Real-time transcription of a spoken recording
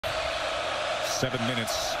7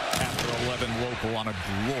 minutes after 11 local on a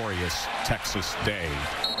glorious Texas day.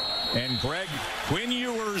 And Greg, Quinn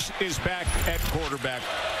Ewers is back at quarterback.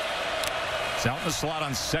 It's out in the slot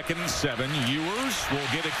on 2nd and 7. Ewers will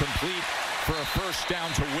get it complete for a first down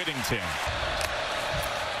to Whittington.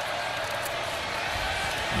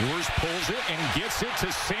 Ewers pulls it and gets it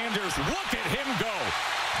to Sanders. Look at him go.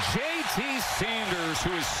 J.T. Sanders,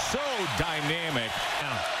 who is so dynamic.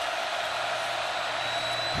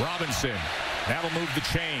 Robinson, that'll move the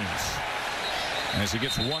chains. As he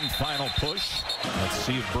gets one final push, let's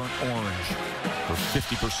see if burnt orange for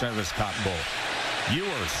 50% of his Cotton Bowl.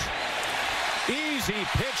 Ewers, easy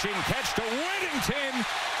pitch and catch to Whittington.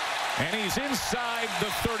 And he's inside the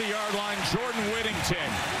 30-yard line. Jordan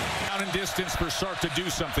Whittington down in distance for Sark to do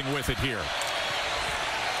something with it here.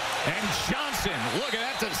 And Johnson, look at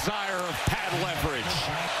that desire of pad leverage.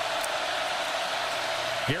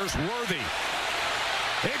 Here's Worthy.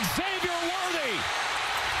 Xavier Worthy.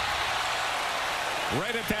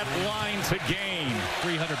 Right at that line to gain.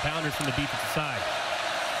 300-pounder from the defensive side.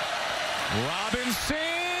 Robinson.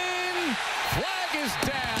 Flag is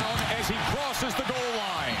down as he crosses the goal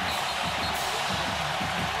line.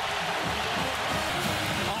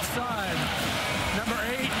 Offside. Number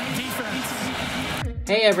 8, defense.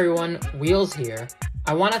 Hey everyone, Wheels here.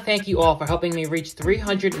 I want to thank you all for helping me reach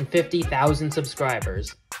 350,000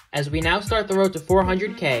 subscribers. As we now start the road to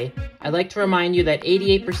 400K, I'd like to remind you that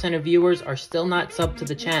 88% of viewers are still not subbed to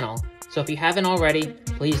the channel, so if you haven't already,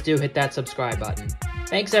 please do hit that subscribe button.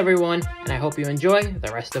 Thanks everyone, and I hope you enjoy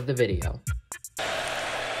the rest of the video.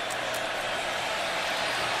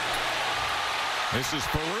 This is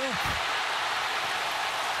Farouk.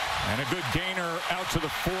 And a good gainer out to the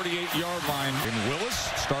 48-yard line. In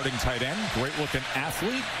Willis, starting tight end. Great-looking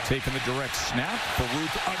athlete, taking the direct snap.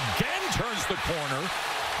 Farouk again turns the corner.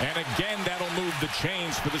 And again, that'll move the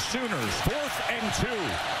chains for the Sooners. 4th and 2.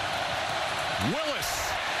 Willis,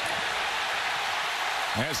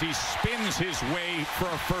 as he spins his way for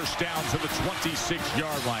a first down to the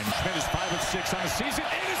 26-yard line. Schmidt is 5 of 6 on the season.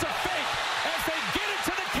 It is a fake as they get it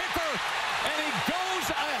to the kicker. And he goes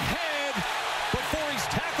ahead before he's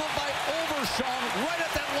tackled by Overshawn right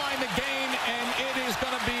at that line to gain. And it is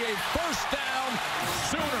going to be a first down,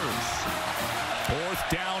 Sooners. 4th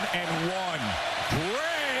down and 1.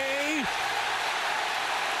 Gray.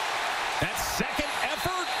 That second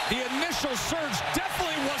effort, the initial surge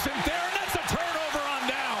definitely wasn't there. And that's a turnover on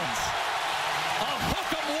downs. A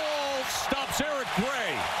hook-em wall stops Eric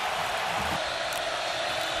Gray.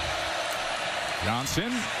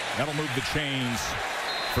 Johnson, that'll move the chains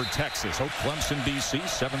for Texas. Hope Clemson, BC,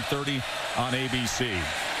 7:30 on ABC.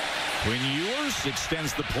 Quinn Ewers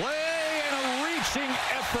extends the play, and a reaching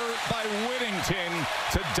effort by Whittington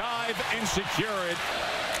to dive and secure it.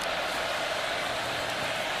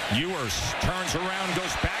 Ewers turns around,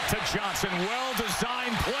 goes back to Johnson.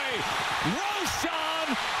 Well-designed play. Roschon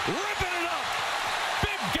ripping it up.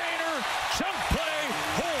 Big gainer, chunk play,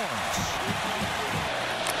 horns.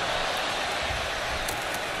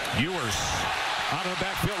 Ewers out of the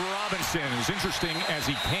backfield, Robinson. It was interesting as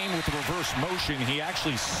he came with the reverse motion, he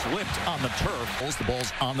actually slipped on the turf. The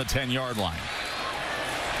ball's on the 10-yard line.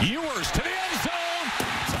 Ewers to the end zone.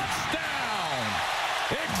 Touchdown.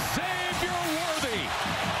 Xavier Worthy.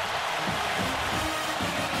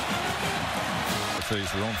 So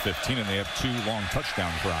he's their own 15, and they have 2 long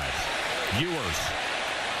touchdown drives. Ewers.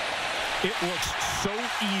 It looks so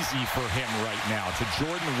easy for him right now to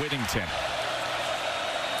Jordan Whittington.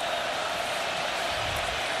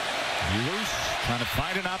 Ewers trying to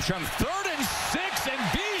find an option on 3rd and 6, and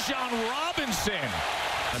Bijan Robinson.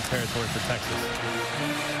 On territory for Texas.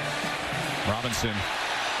 Robinson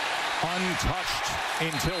untouched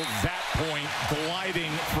until that point,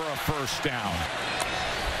 gliding for a first down.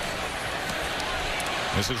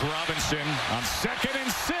 This is Robinson on 2nd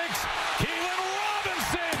and 6. Keelan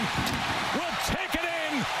Robinson will take it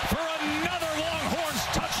in for another Longhorns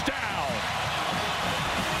touchdown.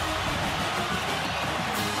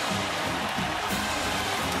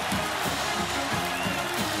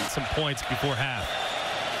 Some points before half.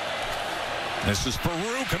 This is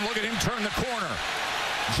Farouk, and look at him turn the corner.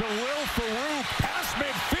 Jalil Farouk, past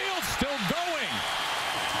midfield, still going.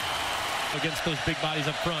 Against those big bodies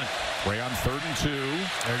up front. Gray on 3rd and 2.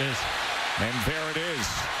 There it is. And there it is.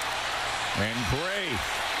 And Gray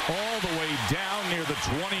all the way down near the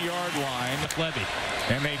 20-yard line. Levy.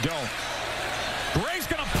 And they don't. Gray's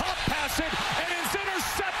going to pop pass it, and it's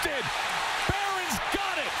intercepted. Barron's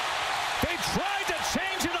got it. They tried to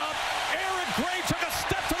change it up. Eric Gray took a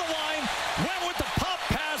step to the line, went with the pop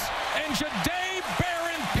pass, and Jahdae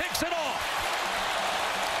Barron picks it off.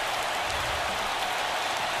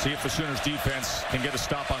 See if the Sooners defense can get a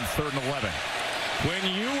stop on 3rd and 11. Quinn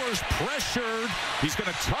Ewers pressured. He's going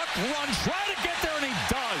to tuck, run, try to get there, and he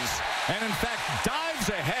does. And, in fact, dives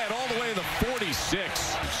ahead all the way to the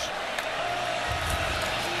 46.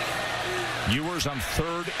 Ewers on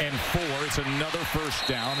 3rd and 4. It's another first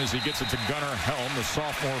down as he gets it to Gunnar Helm, the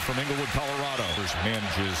sophomore from Inglewood, Colorado.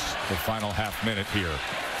 Manages the final half minute here.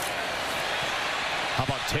 How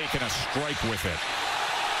about taking a strike with it?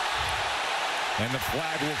 And the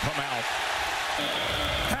flag will come out.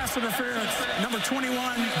 Pass interference, number 21,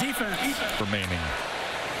 defense. Remaining.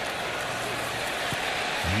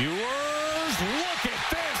 Ewers, look at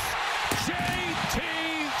this. J.T.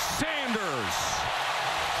 Sanders.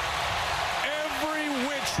 Every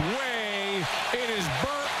which way, it is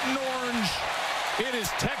burnt and orange. It is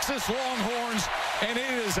Texas Longhorns, and it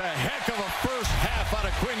is a heck of a first half out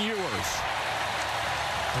of Quinn Ewers.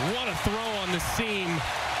 What a throw on the seam.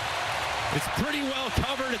 It's pretty well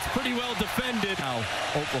covered. It's pretty well defended. Now,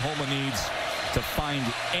 Oklahoma needs to find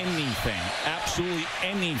anything, absolutely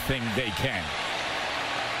anything they can.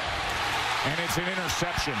 And it's an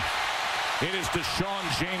interception. It is Deshaun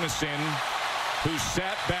Jameson who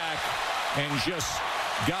sat back and just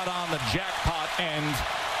got on the jackpot end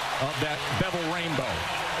of that bevel rainbow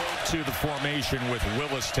to the formation with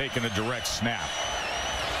Willis taking a direct snap.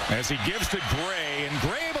 As he gives to Gray, and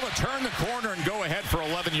Gray able to turn the corner and go ahead for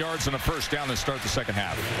 11 yards and a first down to start the second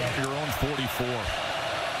half. Your own 44.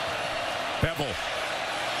 Bevel.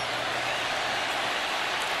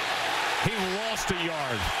 He lost a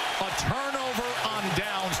yard. A turnover on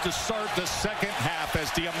downs to start the second half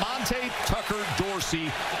as Diamante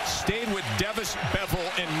Tucker-Dorsey stayed with Devis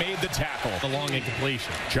Bevel and made the tackle. The long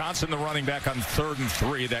incompletion. Johnson, the running back, on 3rd and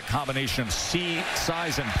 3. That combination of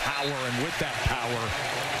size and power, and with that power,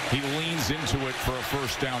 he leans into it for a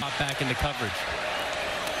first down. Not back into coverage.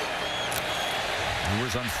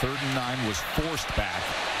 Ewers on 3rd and 9 was forced back.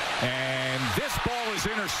 And this ball is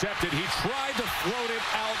intercepted. He tried to float it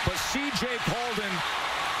out, but C.J. Colden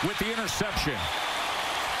with the interception.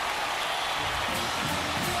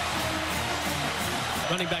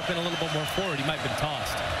 Running back been a little bit more forward. He might have been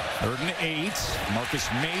tossed. 3rd and 8. Marcus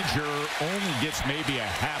Major only gets maybe a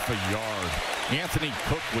half a yard. Anthony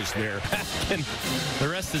Cook was there. And the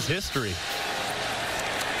rest is history.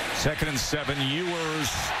 2nd and 7. Ewers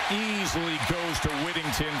easily goes to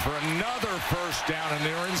Whittington for another first down, and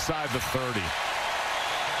they're inside the 30.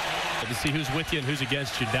 To see who's with you and who's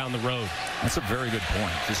against you down the road. That's a very good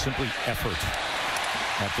point. Just simply effort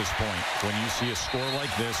at this point. When you see a score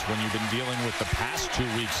like this, when you've been dealing with the past 2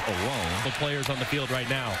 weeks alone. The players on the field right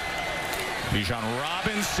now. Bijan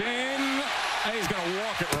Robinson, he's going to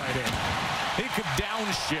walk it right in. He could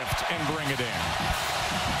downshift and bring it in.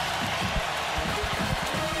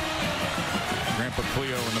 Grandpa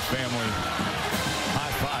Cleo and the family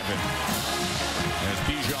high-fiving as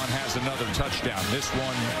Bijan has another touchdown. This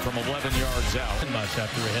one from 11 yards out. Much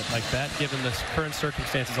after a hit like that, given the current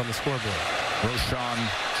circumstances on the scoreboard. Roshan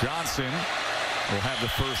Johnson will have the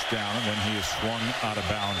first down, and then he is swung out of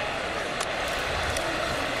bounds.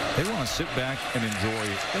 They want to sit back and enjoy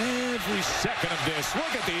every second of this.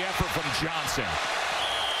 Look at the effort from Johnson.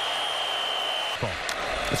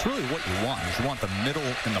 It's really what you want. You want the middle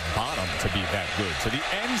and the bottom to be that good. To the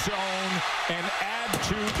end zone and add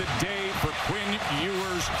to the day for Quinn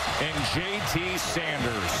Ewers and J.T.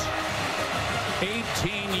 Sanders.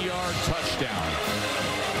 18-yard touchdown.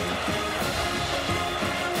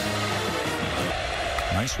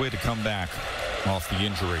 Nice way to come back off the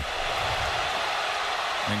injury.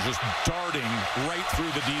 And just darting right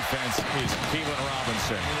through the defense is Keelan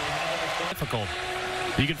Robinson. Difficult.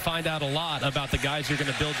 You can find out a lot about the guys you're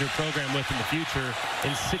going to build your program with in the future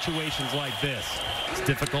in situations like this. It's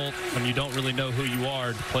difficult when you don't really know who you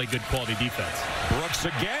are to play good quality defense. Brooks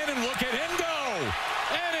again, and look at him go!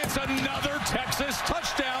 And it's another Texas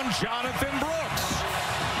touchdown, Jonathan Brooks.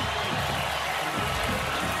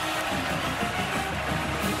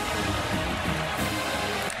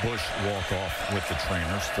 Bush walk off with the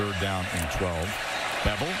trainers. 3rd down and 12.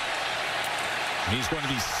 Bevel. He's going to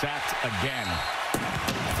be sacked again.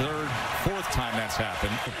 4th time that's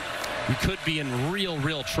happened. We could be in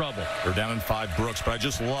real trouble. They're down in 5, Brooks, but I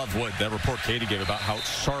just love what that report Katie gave about how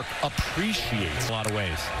Sark appreciates A lot of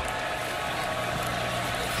ways.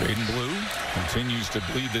 Jaden Blue continues to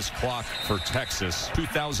bleed this clock for Texas.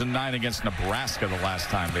 2009 against Nebraska, the last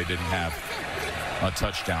time they didn't have a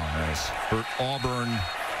touchdown. As Auburn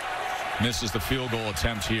misses the field goal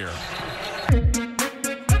attempt here.